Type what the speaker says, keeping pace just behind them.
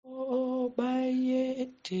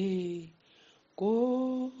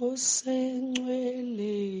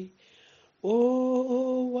Ngosengcwele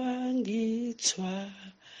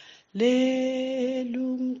owangithwalela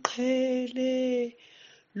umqhele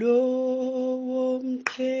lowo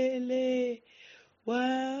mqhele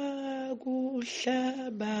wakuhlaba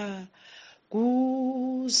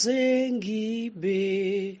kuze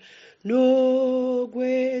ngibe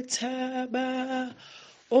nokwethaba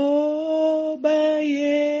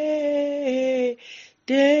obaye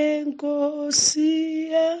Nkosi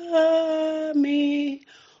yami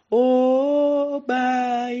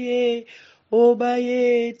obaye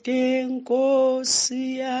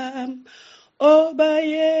Nkosi yami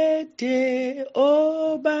obaye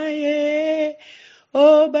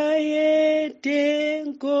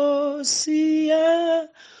Nkosi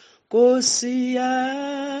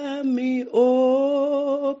yami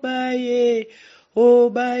obaye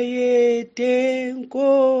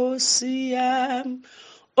Nkosi yami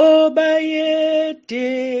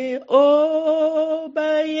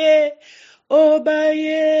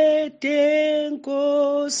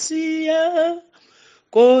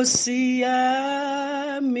Nkosi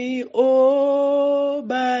yami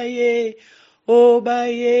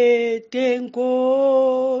obayede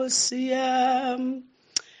Nkosi yami.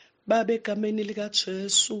 Baba, egameni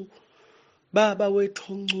likaJesu, Baba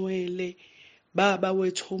wethu ongcwele, Baba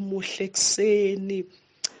wethu omuhle ekuseni,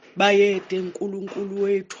 bayede uNkulunkulu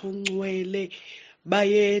wethu ongcwele,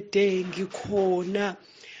 bayede ngikhona,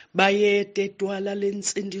 bayede dwala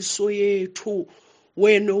lensindiso yethu,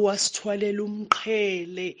 wena wasithwalela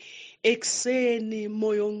umqhele ekuseni.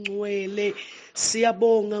 Moya ongcwele,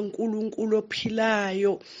 siyabonga uNkulunkulu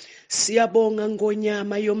ophilayo, siyabonga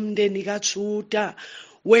ngonyama yomndeni kaJuda.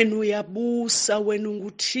 Wena uyabusa, wena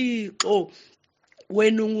unguThixo,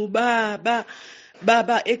 wena ungubaba.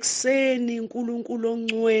 Baba, ekuseni uNkulunkulu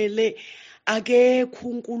ongcwele, akekho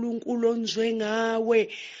uNkulunkulu onjengawe,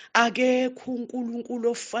 akekho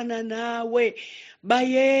uNkulunkulu ofana nawe.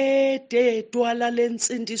 Bayede dwala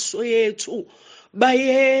lensindiso yethu,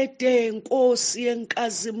 bayede Nkosi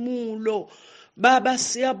yenkazimulo. Baba,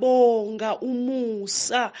 siyabonga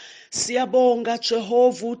umusa, siyabonga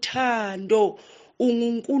Jehova uthando.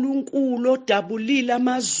 UnguNkulunkulu odabulile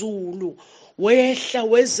amazulu, wehla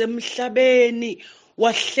weze emhlabeni,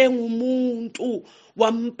 wahlenga umuntu,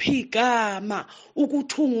 wampha igama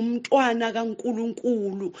ukuthi ungumntwana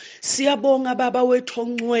kaNkulunkulu. Siyabonga Baba wethu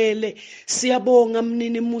ongcwele, siyabonga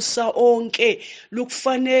mnini musa onke.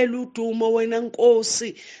 Lukufanele udumo wena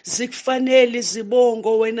Nkosi, zikufanele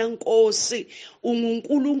izibongo wena Nkosi.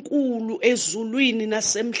 UnguNkulunkulu ezulwini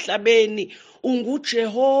nasemhlabeni,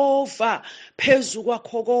 unguJehova phezu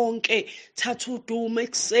kwakho konke. Thatha udumo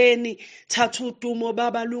ekuseni, thatha udumo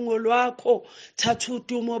Baba lungo lwakho, thatha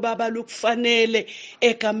udumo Baba lukufanele,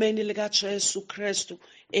 egameni likaJesu Kristu,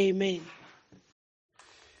 amen.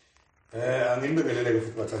 Angibingelele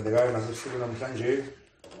futhi bathandekayo nasekusuku namhlanje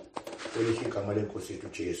kwelithi igama lenkosi yethu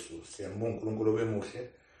Jesu. Siyambonga uNkulunkulu wemuhle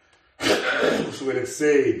kusukela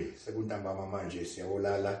ekuseni sekuntambama manje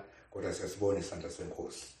siyawolala, kodwa siyasibona isandla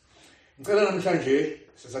senkosi. Ngicela namhlanje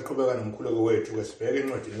sisaqhubeka nomkhuleko wethu kwesibheke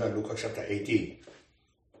encwadini kaLuka chapter 18.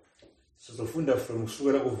 Sizofunda from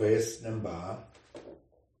kusukela kuverse number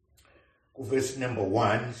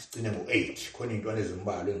 1 sigcine ngo-8. Khona iy'ntwana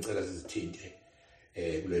ezimbalwa engicela sizithinte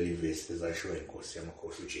kuleli verse ezashiwo inkosi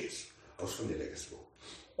yamakhosi uJesu. Awusifundeleke sibo.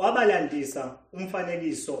 Wabalandisa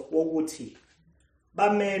umfanekiso wokuthi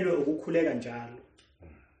bamelwe ukukhuleka njalo,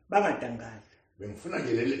 bangadangali. Bengifuna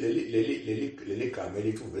nje leli gama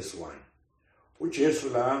elithi verse 1. uJesu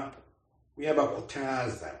la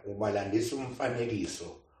uyabakhuthaza, ubalandisa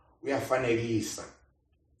umfanekiso, uyafanekisa,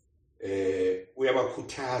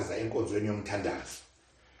 uyabakhuthaza enkonzweni yomthandazo.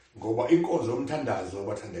 Ngoba inkonzo yomthandazo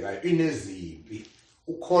abathandekayo inezimpi,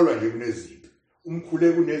 ukholwa nje kunezimpi,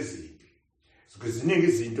 umkhuleko unezimpi. Ziningi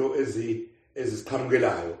izinto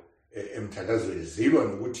ezisiqhamukelayo emthandazweni, zilwa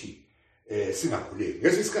nokuthi singakhuleki.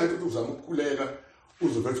 Ngesinye isikhathi uthi uzama ukukhuleka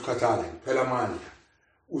uzovela ukukhathala kuphela amandla,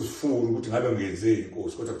 uzifuna ukuthi ngabe ngenzeni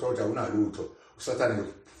inkosi, kodwa kuthiwa unalutho. uSathane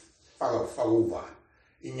ufaka uvalo,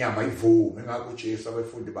 inyama ivume. Ngakho uJesu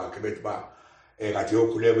abafundi bakhe bethi kade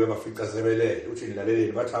yokhuleka uyabafica sebelele. Uthi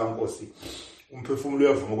nilaleleni, bathi inkosi umphefumulo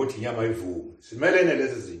uyavuma ukuthi inyama ivume. Simelene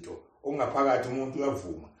lezi zinto, ongaphakathi umuntu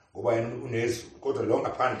uyavuma ngoba yena unezulu, kodwa lo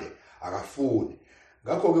ngaphandle akafuni.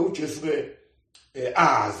 Ngakho-ke uJesu-ke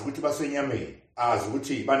azi ukuthi basenyameni, azi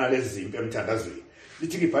ukuthi banalezi zimpi emthandazweni.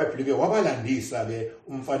 Lithi iBhayibheli-ke wabalandisa-ke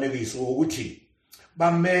umfanekiso wokuthi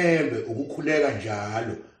bamelwe ukukhuleka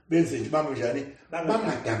njalo, benze nje njani,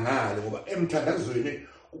 bangadangali. Ngoba emthandazweni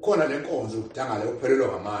kukhona le nkonzo yokudangala, ukuphelelwa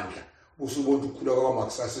ngamandla. Usubona ukukhuleka kwama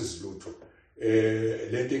kusasizi lutho.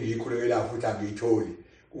 lento engiyikhulekela futhi angiyitholi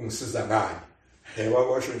kungisiza ngani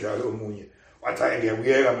wakwasho njalo omunye wathi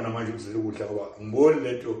ngiyakuyeka mina manje ukuzela ukudla ngoba ngiboni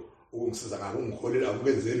lento ukungisiza ngako ungikholela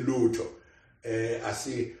akungenzeli lutho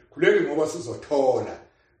asikhuleke ngoba sizothola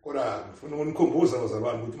kodwa ngifuna ukunikhumbuza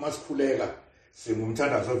bazalwane ukuthi masikhuleka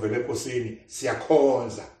singumthandazo ovela enkosini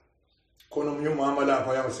siyakhonza khona umunye umama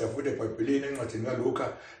lapha yabo siyafunda eBhayibhelini encwadini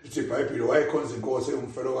kaLuka lithi iBhayibheli wayekhonza inkosi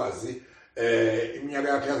umfelokazi iminyaka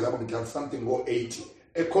yakhe yazaba mhlawumbe something ngo 80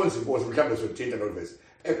 ekhonza inkosi mhlawumbe sokuthinta lo verse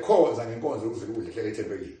ekhonza ngenkonzo ukuzela ukudla ehlele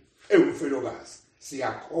ethempelini umfelokazi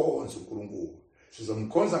siyakhonza uNkulunkulu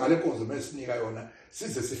sizomkhonza ngale nkonzo mesinika yona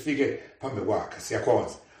size sifike phambi kwakhe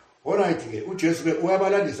siyakhonza. Alright ke uJesu ke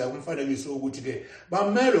uyabalandisa umfanekiso ukuthi ke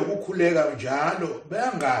bamele ukukhuleka njalo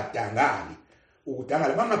bangadangali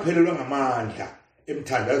ukudangala bangaphelelwa ngamandla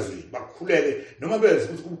emthandazweni bakhuleke noma beze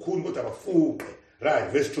ukuthi kubukhulu kodwa bafuqe.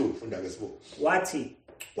 Right, verse 2 funda ke sibo. Wathi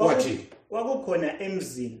kwakukhona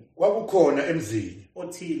emzini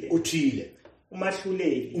othile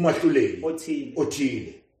umahluleli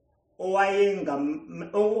othile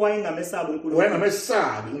owayengamesabi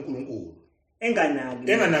uNkulunkulu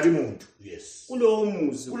enganaki umuntu. Yes, kulowo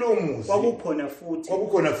muzi kwakukhona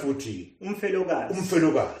futhi umfelokazi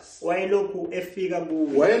wayelokhu efika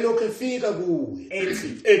kuye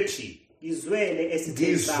ethi ngizwele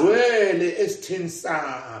esitheni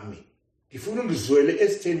sami ngifuna ungizwele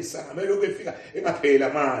esitheni sami elokhu efika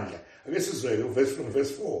engaphela amandla. Ake sizwele verse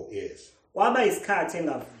 4. Yes, kwaba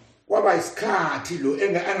isikhathi lo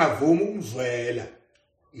engavumi ukuzwela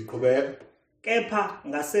iqhubeka kepha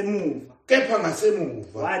ngasemuva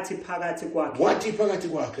wathi phakathi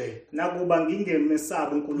kwakhe nakuba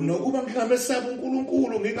ngingemesabi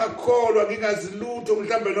uNkulunkulu ngingakholwa ngingazi lutho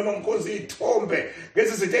mhlambe noma ngikhonza izithombe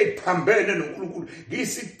ngeze izinto eziphambene noNkulunkulu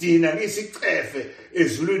ngisidina ngisicefe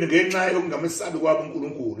ezulwini ngenxa yokungamesabi kwabo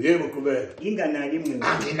uNkulunkulu. Yebo qhubeka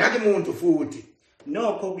anginaki umuntu futhi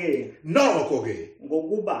nokho ke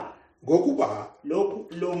ngokuba lo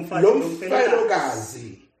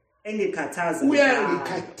mfelokazi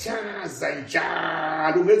uyangikhathaza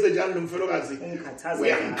njalo ngenze njalo nomfelokazi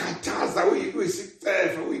uyangikhathaza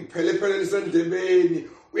uyisicefe uyiphelephelele sendlebeni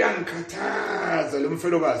uyangikhathaza lo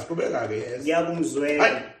mfelokazi qhubeka ke. Yes,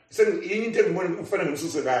 ngiyakumzwela into engibona ufana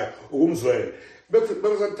ngimsuse ngayo ukumzwela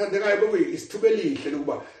bekusathandekayo bekuyisithuba elihle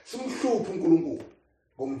lokuba simhluphe uNkulunkulu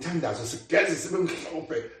ngomthandazo sigeze sibe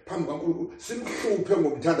mhlophe phambi kaNkulunkulu simhluphe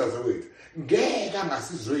ngomthandazo wethu ngeke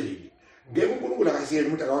angasizweli ngeke uNkulunkulu akasiyeni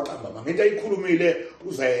umuntu akawaqamba ngento ayikhulumile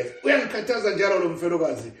uzayefa uyangikhathaza njalo lo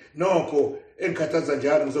mfelokazi nokho engikhathaza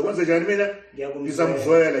njalo ngizokwenza njani mina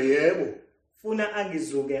ngizamzwela. Yebo funa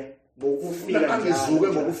angizuke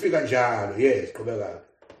ngokufika njalo. Yes qhubeka.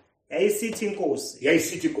 Yayisithi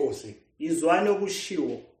inkosi izwane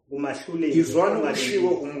okushiwo ngumahluleli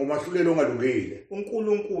ongalungile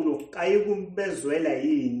uNkulunkulu kayikubezwela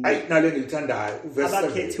yini nale ngilithandayo uverse 7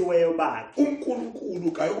 abakhethiweyo bakhe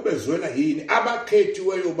uNkulunkulu kayikubezwela yini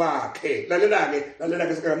abakhethiweyo bakhe. lalela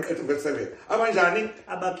ke sikamqethu verse 7 abanjani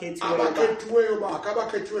abakhethiweyo bakhe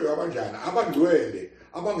abanjani abangcwele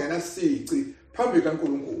abangenasici phambi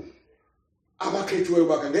kaNkulunkulu abakhethiweyo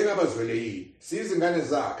bakhe ngeke abazwele yini sizingane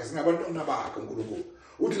zakhe singabantwana bakhe uNkulunkulu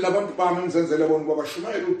uthi labantu bami ngizenzele bona ukuba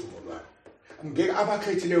bashumayele udumo lwami ngeke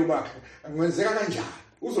abakhethileyo bakhe ngenzeka kanjani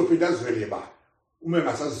uzophinda azwele ba uma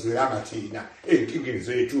engasazwelanga thina ezinkingeni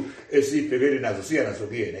zethu esibhekene nazo siya nazo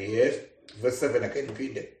kuyena. Yes, verse 7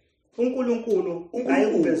 akendiphinde uNkulunkulu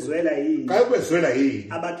kayikubezwela yini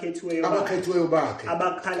abakhethiweyo bakhe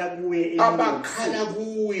abakhala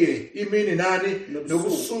kuye imini nani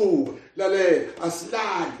nobusuku. Lalela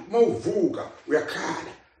asilali mawuvuka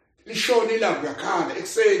uyakhala lishona ilanga uyakhala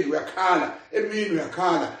ekuseni uyakhala emini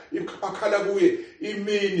uyakhala bakhala kuye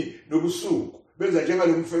imini nobusuku benza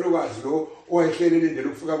njengalo mfelokazi lo owayehlelele indlela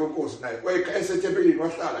ukufika kwenkosi naye wayesethempelini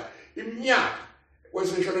wahlala iminyaka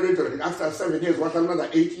weseshonele endodeni after 7 years wahlala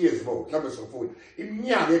another 8 years more mhlawumbe sofuna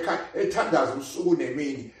iminyaka ethandaza usuku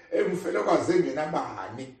nemini emfelokazi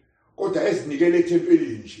engenabani kodwa ezinikele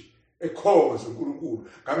ethempelini nje ekhonza uNkulunkulu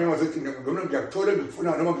ngami ngazethi ngona ngiyakuthola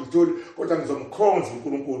ngikufuna noma ngikutholi kodwa ngizomkhonza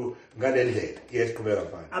uNkulunkulu ngale ndlela. Yes qhubeka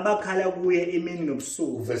mfana. Abakhala kuye imini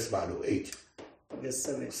nobusuku verse 8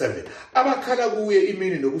 verse 7 abakhala kuye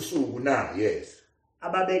imini nobusuku na. Yes,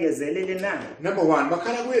 ababekezelele na. Number 1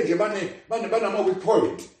 bakhala kuye nje banama weak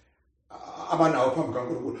point abanawo phambi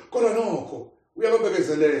kaNkulunkulu kodwa nokho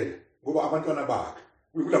uyababekezelela ngoba abantwana bakhe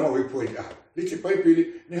kulama weak point apha. Lithi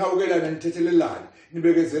iBhayibheli nihawukelana nithethelelane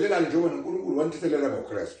nibekezelelane njengoba uNkulunkulu wanithethelela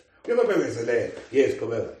ngoKristu uyababekezelela. Yes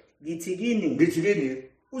qhubeka. Ngithi kini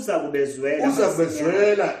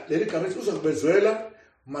uzakubezwela leli gama uzakubezwela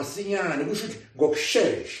masinyane kusho ukuthi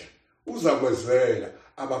ngokusheshsha uzakwezwela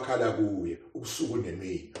abakhala kuye ubusuku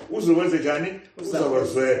nemini. Uzokwenza njani?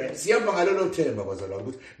 Uzakwezwela. Siyamba ngalelo themba bazalwane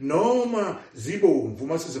ukuthi noma zibomvu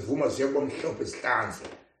uma sizivuma ziyakuba mhlophe sihlanze.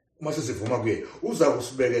 Uma sizivuma kuye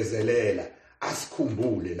uzakusibekezelela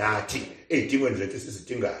asikhumbule nathi ezidingweni zethu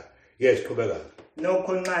sizidingayo. Yes, qhubeka.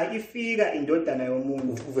 Nokho nxa ifika indodana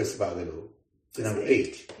yomuntu Uvesi bake lo. Gcina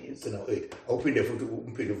ngo-8. Gcina ngo-8. Awuphinde futhi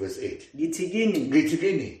umphinde uvesi 8. Ngithi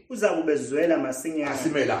kini uza kubezwela masinyane.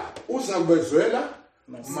 Asime lapho. Uza kubezwela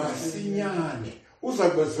masinyane. Uza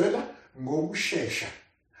kubezwela ngokusheshsha.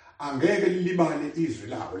 Angeke lilibale izwi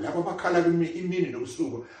lawo. Labo abakhala imini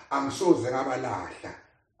nobusuku angisoze ngabalahla.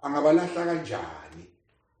 Angabalahla kanjani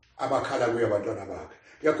abakhala kuye abantwana bakhe.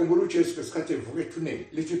 Ngiyakhumbula uJesu ngesikhathi evuka ethuneni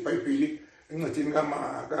lithi iBhayibheli encwadini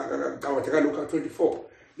kaLuka 24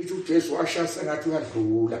 lithi uJesu washaya sengathi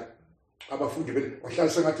uyadlula abafundi wahlala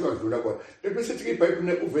sengathi uyadlula kodwa bese sithi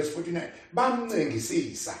iBhayibheli uverse 49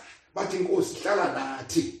 bamncengisisa bathi inkosi hlala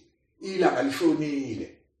nathi ilanga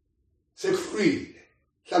lishonile sekufile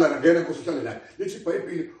hlala ngena inkosi hlala nathi lithi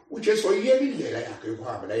iBhayibheli uJesu wayiyeka indlela yakhe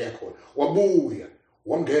yokuhamba la yakhona wabuya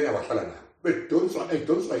wangena wahlala nabo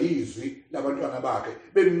bedonswa izwi labantwana bakhe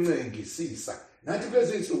bemncengisisa nathi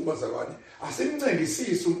kulezi insuku bazalwane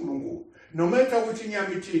asimncengisisi uNkulunkulu nometha ukuthi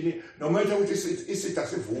inyama ithini nometha ukuthi isitha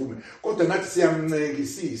sivume kodwa nathi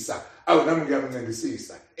siyamncengisisa nami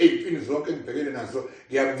ngiyamncengisisa empini zonke engibhekene nazo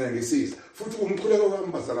ngiyamncengisisa futhi umkhuleko wami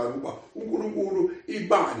bazalwane kuba uNkulunkulu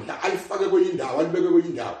ibandla alifake kwenye indawo alibeke kwenye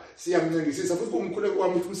indawo siyamncengisisa futhi umkhuleko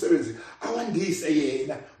wami ukuthi umsebenzi awandise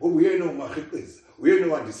yena ngoba uyena ongahiqiza uyena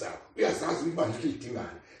owandisayo uyazazi ibandla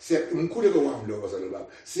lidingana umkhuleko wami lo bazalwane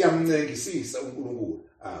babo siyamncengisisa uNkulunkulu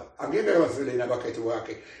angeke bazwele nabakhetho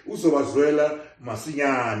wakhe uzobazwela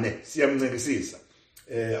masinyane siyamncengisisa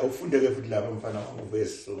awufundeke futhi lapha mfana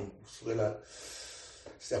uvesi usukela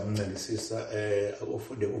siyamncengisisa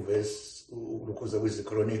awufunde uvesi ulukhuza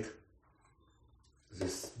kwiziChronic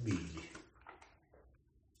zesibili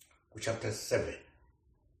chapter 7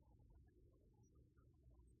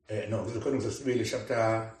 no kwiziChronic zesibili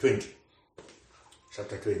chapter 20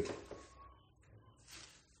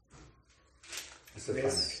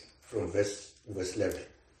 Yes. From verse 11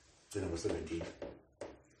 to number 17.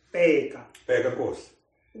 Bheka Nkosi.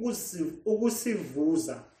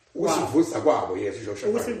 Ukusivuza kwabo yes Joshua.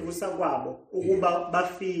 Ukusivuza kwabo ukuba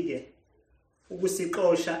bafike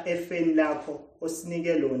ukusixosha efeni lakho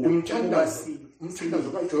osinike lona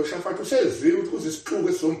umthandazo kaJoshua fathi usezwile ukuthi uzisixuku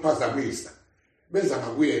esomphazamisa benza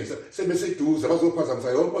ngakuyenza sebeseduza bazophazamisa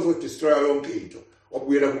yonke bazodestroy yonke into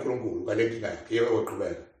wabuyela kuNkulunkulu ngale nkinga yakhe yeke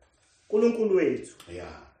waqhubeka uNkulunkulu wethu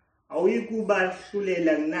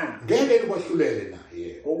awuyikubahlulela na ngeke ukwahlulele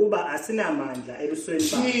naye ngokuba asinamandla ebusweni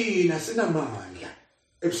bakho thina sinamandla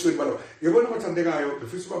ebusweni bakho yabona abathandekayo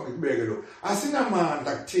ngifisa ukuba ngikubeke lo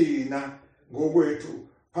asinamandla kuthina ngokwethu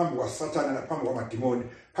phambi kwaSathane naphambi kwamadimoni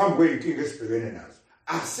phambi kweyinkinga esibhekene nazo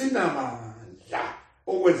asinamandla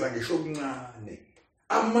okwenza ngisho okuncane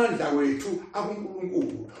amandla wethu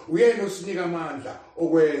akuNkulunkulu uyena osinika amandla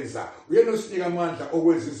okwenza uyena osinika amandla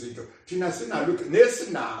okwenza izinto thina sinalutho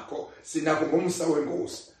sinakho ngomsa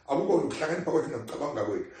wenkosi akukho ukuhlakanipha kwethu nokucabanga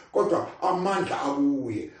kwethu kodwa amandla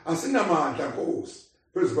akuye asinamandla Nkosi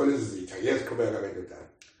phezu kwalezi zitha yesiqhubeka kandodana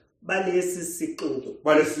balesi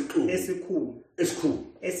sixuku esikhulu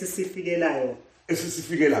esisifikelayo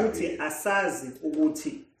futhi asazi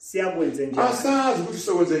ukuthi siyakwenze njani asazi ukuthi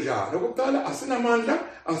sokwenze njani okuqala asinamandla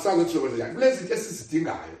asazi ukuthi sokwenze njani kulezi zinto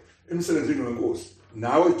esizidingayo emsebenzini wenkosi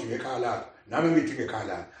nawe udinga ekhaya lakho nami ngidinga ekhaya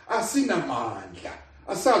lami asinamandla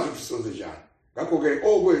asazi ukuthi sokwenze njani ngakho ke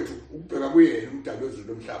okwethu ukubheka kuyena umdali wezulu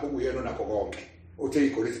lomhlaba okuyena onakho konke othe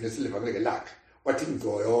igolide nesiliva ngeke lakhe wathi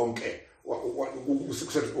into yonke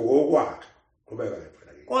ukusukusethu okwakhe qhubeka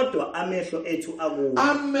phela kodwa amehlo ethu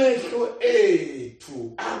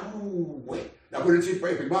akuwe lapho lithi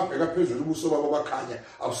iBhayibheli babheka phezulu ubuso babo bakhanya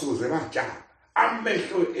abusuze bajaba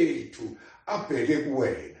amehlo ethu abheke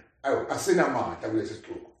kuwena asinamandla kulesi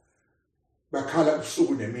sixuku bakhala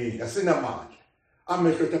ubusuku nemini asinamandla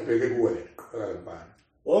amehlo ethu abheke kuwena qhubeka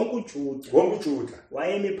wonke uJuda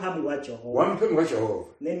wayemi phambi kwaJehova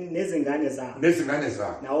nezingane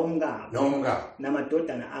zabo nawomngabo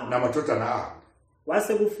namadodana abo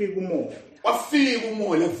wase kufika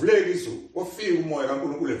umoya lavuleka izulu wafika umoya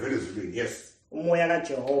kaNkulunkulu evela ezulwini yes umoya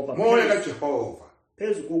kaJehova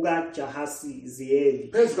phezu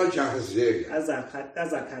kukaJahaziyeli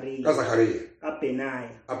kaZakhariya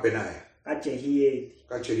kaBenaya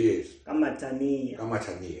kaJehiyeli kaMathaniya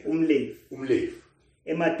umlevi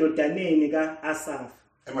emadodaneni kaAsafu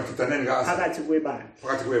phakathi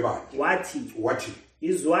kwebandla wathi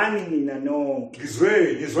izwani nina nonke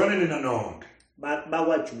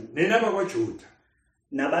bakwaJuda nina bakwaJuda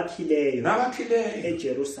nabakhileyo eJerusalem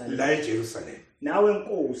eJerusalem la eJerusalem nawe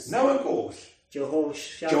Nkosi nawe Nkosi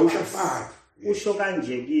Jehoshaphat usho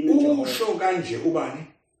kanje kini Jehova usho kanje ubani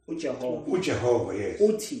uJehova yes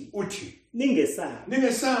uthi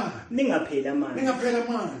ningesabi ningaphela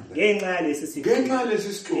amandla ngenxa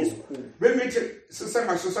yalesi sixuku bengithi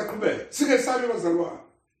sisengasho saqhubeka singesabi bazalwane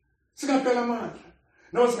singaphela amandla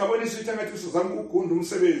noma singabona isithi ngathi usuzama ukugunda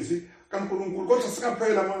umsebenzi kaNkulunkulu kodwa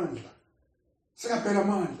singaphela amandla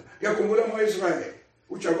ngiyakhumbula amaIsrael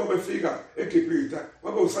uJakobe efika eGibhithe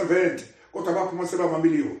waba u70 kodwa baphuma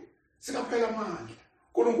sebamamiliyoni singaphela amandla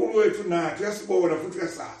uNkulunkulu wethu nathi uyasibona futhi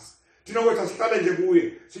uyasazi thina kwethu asihlale nje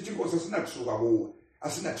kuye sithi inkosi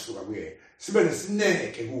asinakusuka kuye sibe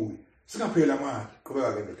nesineke kuye singaphela amandla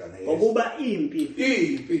qhubeka ke ndodana yethu ngokuba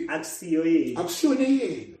impi akusiyo yenu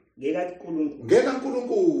ngeka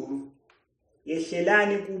uNkulunkulu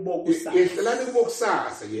yehlelani kubo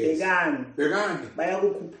kusasa yes bekani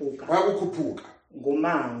bayakukhuphuka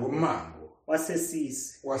ngomango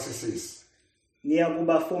wasesisi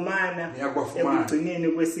niyakubafumana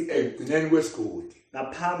ekugcineni kwesigodi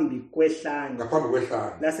ngaphambi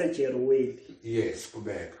kwehlanga laseJeruweli yes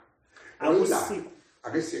kubeka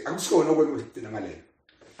akusikho kwenu ukugcina ngalelo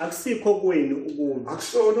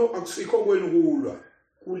akusikho kwenu ukulwa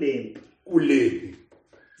kulempi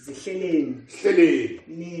zihleleni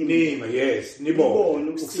nima yes nibone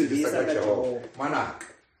ukusindisa kaJehova manaka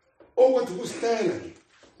okwathi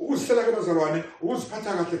ukusihlela kabazalwane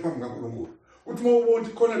ukuziphatha kahle phambi kaNkulunkulu uthi mawubona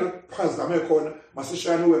khona la phazame khona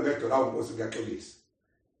masishana uwe ngedola uNkosi kuyaxolisa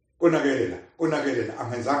konakelela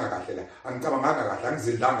angenzanga kahle la angicabanganga kahle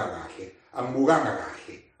angizindanga kahle angibukanga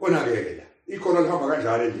kahle konakelela ikhono lihamba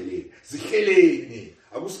kanjalo endleleni zihleleni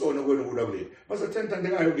akusona kwenu kulabuleni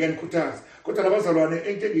basathandekayo kuyanikhuthaza kodwa labazalwane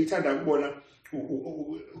into engiyithanda ukubona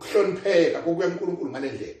ukuhlonipheka kokuya uNkulunkulu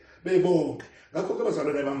ngalendlela bebonke ngakho ke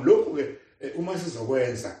bazalwane bami lokhu ke uma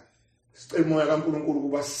sizokwenza sicela umoya kaNkulunkulu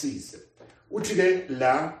kuba sisize uthi ke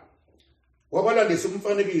la wabalandisa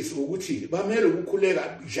umfanekiso ukuthi bamele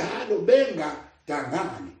ukukhuleka njalo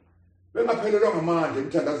bengadangali bengaphelelwa ngamandla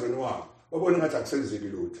emthandazweni wabo babone ngathi akusenzeki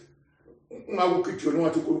lutho ungakugijona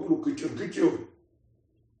wathi uNkulunkulu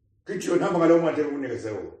gijona hamba ngalowo manje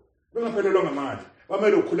ukunikeze wona bengaphelelwa ngamandla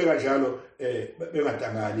bamele ukukhuleka njalo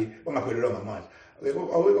bengadangali bengaphelelwa ngamandla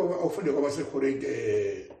awufunde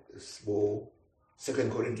kwabaseKorinte 2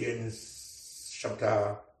 Corinthians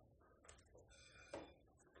chapter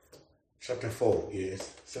 4 yes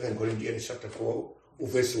 2 Corinthians chapter 4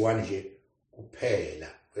 verse 1 nje kuphela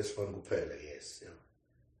verse 1 kuphela yes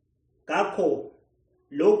ngakho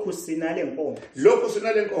lokhu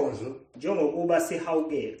sinale nkonzo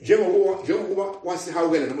njengokuba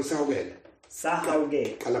wasihawukela noma sahawukela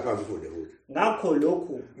qala phansi ufunde futhi ngakho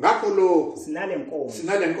lokhu sinale nkonzo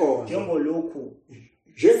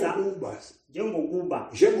njengokuba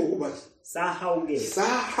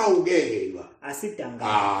sahawukelwa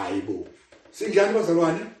asidangala hayibo sinjani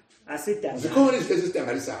bazalwane asidangala zikhona izinto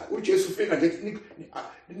ezidangalisayo uJesu ufika nje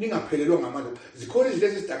ningaphelelwa ngamandla zikhona izinto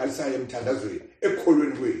ezidangalisayo emthandazweni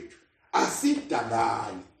ekukholweni kwethu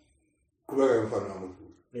asidangali qhubeka mfana wami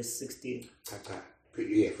verse 16 cha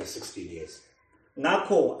yeah verse 16 yes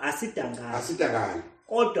ngakho asidangali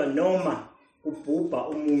kodwa noma kubhubha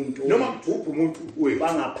umuntu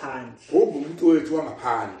wethu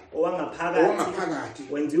wangaphakathi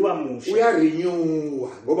wenziwa musha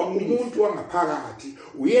uyarenewa ngoba umuntu wangaphakathi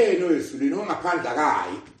uyena oyezulwini ongaphandle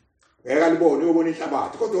akayi ngeke alibone uyobona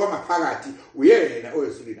inhlabathi kodwa wangaphakathi uyena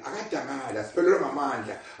oyezulwini akadangali asiphelelwe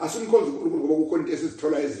ngamandla asimkhonza uNkulunkulu ngoba kukhona into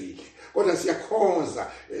esizithola ezihle kodwa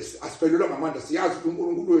siyakhonza asiphelelwe ngamandla siyazi ukuthi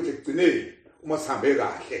uNkulunkulu wethu ekugcineni uma sihambe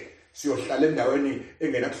kahle siyohlala endaweni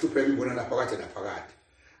engenakuhlupheka imbona naphakathi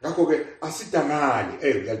ngakho ke asidangali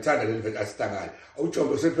ngiyalithanda leli verse asidangali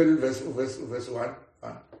awujombe sephela verse 1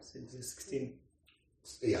 16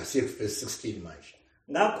 yeah verse 16 manje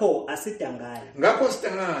ngakho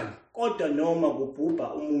asidangali kodwa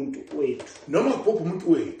noma kubhubha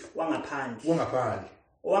umuntu wethu wangaphandle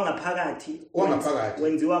owangaphakathi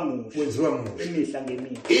wenziwa musha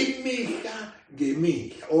imihla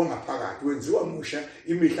ngemihla owangaphakathi wenziwa musha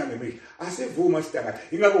imihla ngemihla asivuma sidangala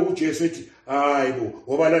ingakho uJesu ethi hayibo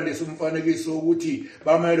wabalandisa umfanekiso ukuthi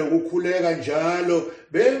bamele ukukhuleka njalo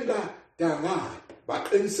bengadangali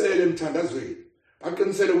baqinisele emthandazweni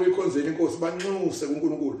baqinisele ukuyikhonzela inkosi banxuse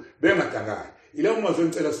kuNkulunkulu bengadangali yilawo mazwi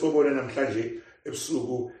engicela sobona namhlanje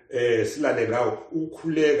ebusuku silale ngawo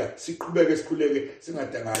ukukhuleka siqhubeke sikhuleke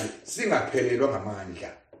singadangali singaphelelwa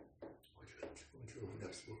ngamandla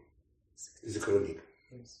izikronika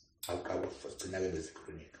awuqaba sigcina ke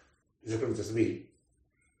ngezikronika izikronika sesibili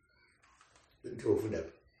Into ufunda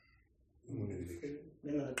phi? Umunike.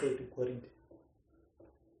 Ngingaqeda uKorinte.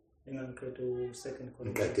 Ngingaqeda u2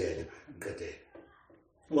 Korinte. Ngqedele.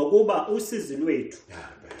 Ngokuba usizi lwethu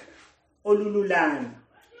olululana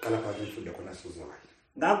Qala phansi ufunda khona sizwakala.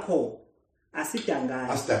 ngakho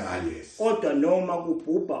asidangali. Asidangali yes. Kodwa noma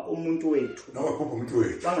kubhubha umuntu wethu Noma kuphi umuntu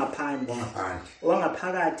wethu. wangaphandle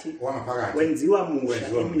Wangaphakathi. wenziwa musha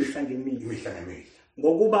imihla ngemihla.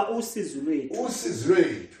 Ngokuba usizi lwethu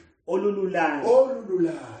olululana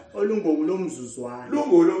Lungolomzuzwana.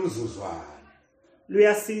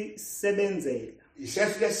 luyasisebenzela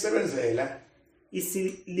Isiyasebenzela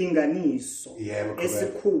isilinganiso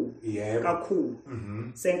esikhulu kakhulu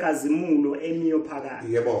senkazimulo emiyo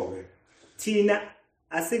phakathi. Yebo ke. Thina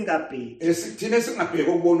asingabheki Thina singabheki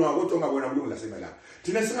okubonwayo kodwa ungabona kulungu lasemelapha.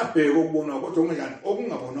 Thina singabheki okubonwayo kodwa ungenjani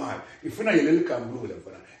okungabonwayo. Ifuna ke leli gama kulungu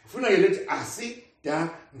lamfana. Ifuna ke lethi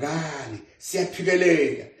asidangali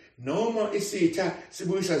siyaphikelela noma isitha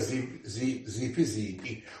sibuyisa ziphi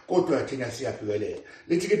izinto kodwa thina siyaphikelela.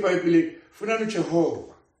 Lethi ke iBhayibheli funani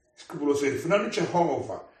uJehova. Isiqubulo sethu funani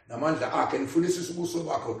uJehova namandla akhe nifunisise ubuso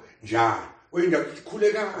bakho njalo. Oyindawo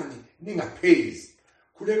khulekani ningaphezi.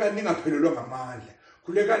 Khulekani ningaphelelwa ngamandla.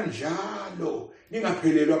 Khulekani njalo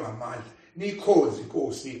ningaphelelwa ngamandla. Nikhonze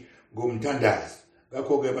inkosi ngomthandazo.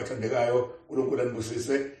 Ngakho ke bathandekayo uNkulunkulu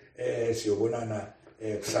anibusise siyobonana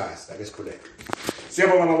kusasa ke sikhuleke.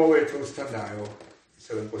 Siyabonga baba wethu osithandayo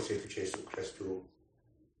sewenkosi yethu Jesu Kristu.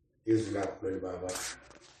 Izwi lakho leli baba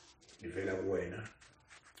livela kuwena.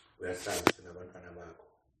 Uyasazi nabantwana bakho.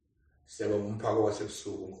 Siyabonga umphako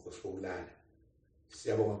wasebusuku nkosi wokulala.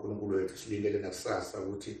 Siyabonga uNkulunkulu wethu silindele nakusasa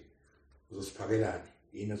ukuthi uzosiphakelana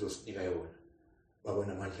yini ozosinika yona. Baba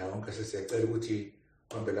namandla wonke sesiyacela ukuthi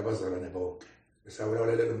uhambe labazalwane bonke.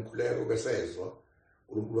 Besawulalela nomkhuleko besezwa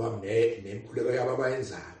uNkulunkulu wami nemkhuleko yabo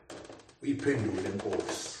abayenzayo. Uyiphendule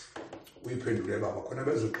Nkosi. Uyiphendule baba khona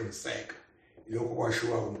bezoqiniseka. Lokho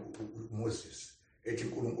kwashiwa uMoses ethi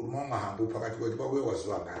uNkulunkulu mawungahambi phakathi kwethu bakuye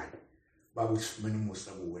waziwa ngani. Baba usifumene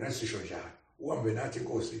umusa kuwe nasisho njalo. Uhambe nathi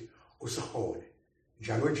Nkosi usihole.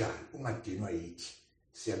 Njalo ungadinwa yithi.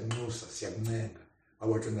 Siyakunxusa siyakuncenga.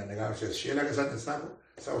 Abathondane kayo siyashela ke sandla sakho.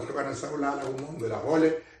 Sawuhlukana sawulala umongcela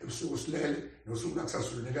hole ebusuku silele nosuku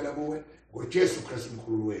lakusasa unikela kuwe ngoJesu Kristu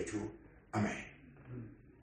umkhulu wethu. Amen.